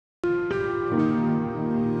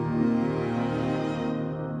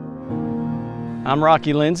I'm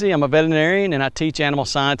Rocky Lindsey. I'm a veterinarian and I teach animal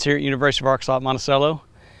science here at University of Arkansas at Monticello.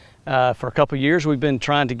 For a couple of years we've been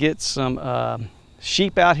trying to get some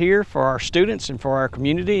sheep out here for our students and for our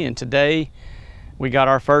community, and today we got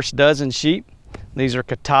our first dozen sheep. These are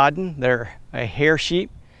Katahdin. They're a hair sheep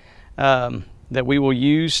that we will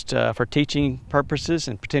use for teaching purposes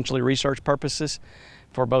and potentially research purposes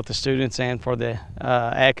for both the students and for the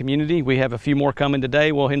ag community. We have a few more coming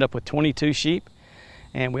today. We'll end up with 22 sheep,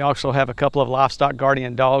 and we also have a couple of livestock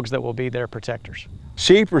guardian dogs that will be their protectors.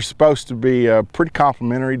 Sheep are supposed to be pretty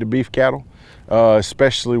complementary to beef cattle,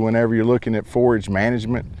 especially whenever you're looking at forage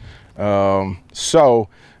management. So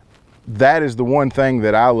that is the one thing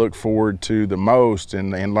that I look forward to the most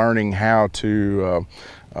in learning how to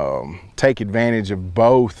take advantage of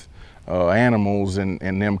both animals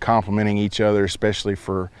and them complementing each other, especially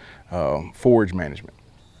for forage management.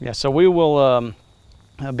 Yeah, so we will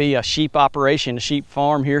be a sheep operation, a sheep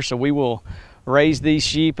farm here. So we will raise these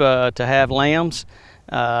sheep to have lambs.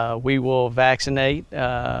 We will vaccinate.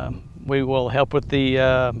 We will help with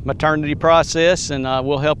the maternity process, and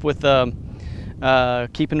we'll help with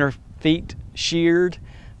keeping their feet sheared.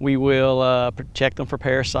 We will check them for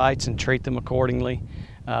parasites and treat them accordingly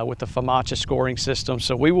with the FAMACHA scoring system.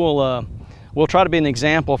 So we will we'll try to be an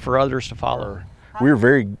example for others to follow. We're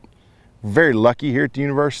very lucky here at the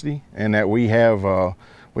university, and that we have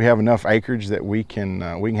enough acreage that we can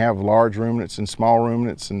have large ruminants and small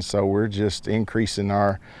ruminants, and so we're just increasing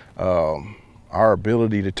our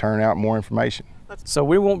ability to turn out more information. So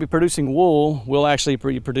we won't be producing wool. We'll actually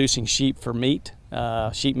be producing sheep for meat.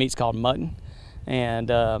 Sheep meat's called mutton, and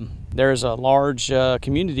there's a large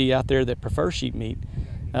community out there that prefers sheep meat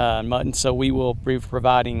and mutton. So we will be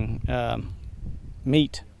providing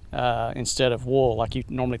meat instead of wool, like you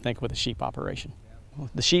normally think with a sheep operation.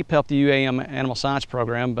 The sheep help the UAM animal science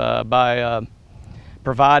program by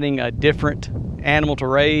providing a different animal to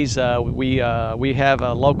raise. We have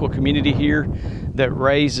a local community here that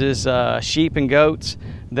raises sheep and goats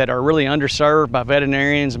that are really underserved by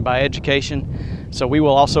veterinarians and by education. So we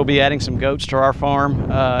will also be adding some goats to our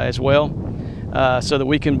farm as well, so that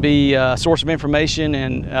we can be a source of information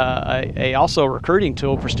and also a recruiting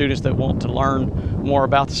tool for students that want to learn more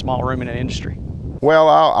about the small ruminant industry. Well,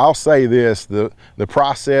 I'll say this, the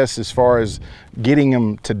process as far as getting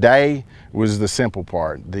them today was the simple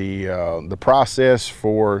part. The process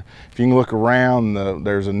for, if you can look around,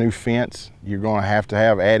 there's a new fence. You're going to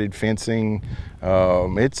have added fencing.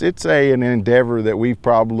 It's an endeavor that we've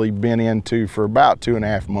probably been into for about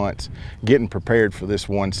 2.5 months, getting prepared for this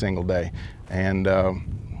one single day. And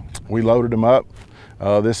we loaded them up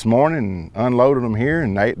this morning, and unloaded them here,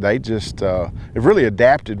 and they've really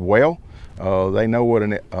adapted well. They know what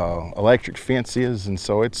an electric fence is, and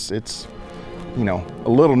so it's you know, a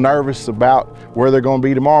little nervous about where they're going to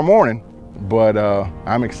be tomorrow morning, but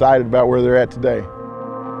I'm excited about where they're at today.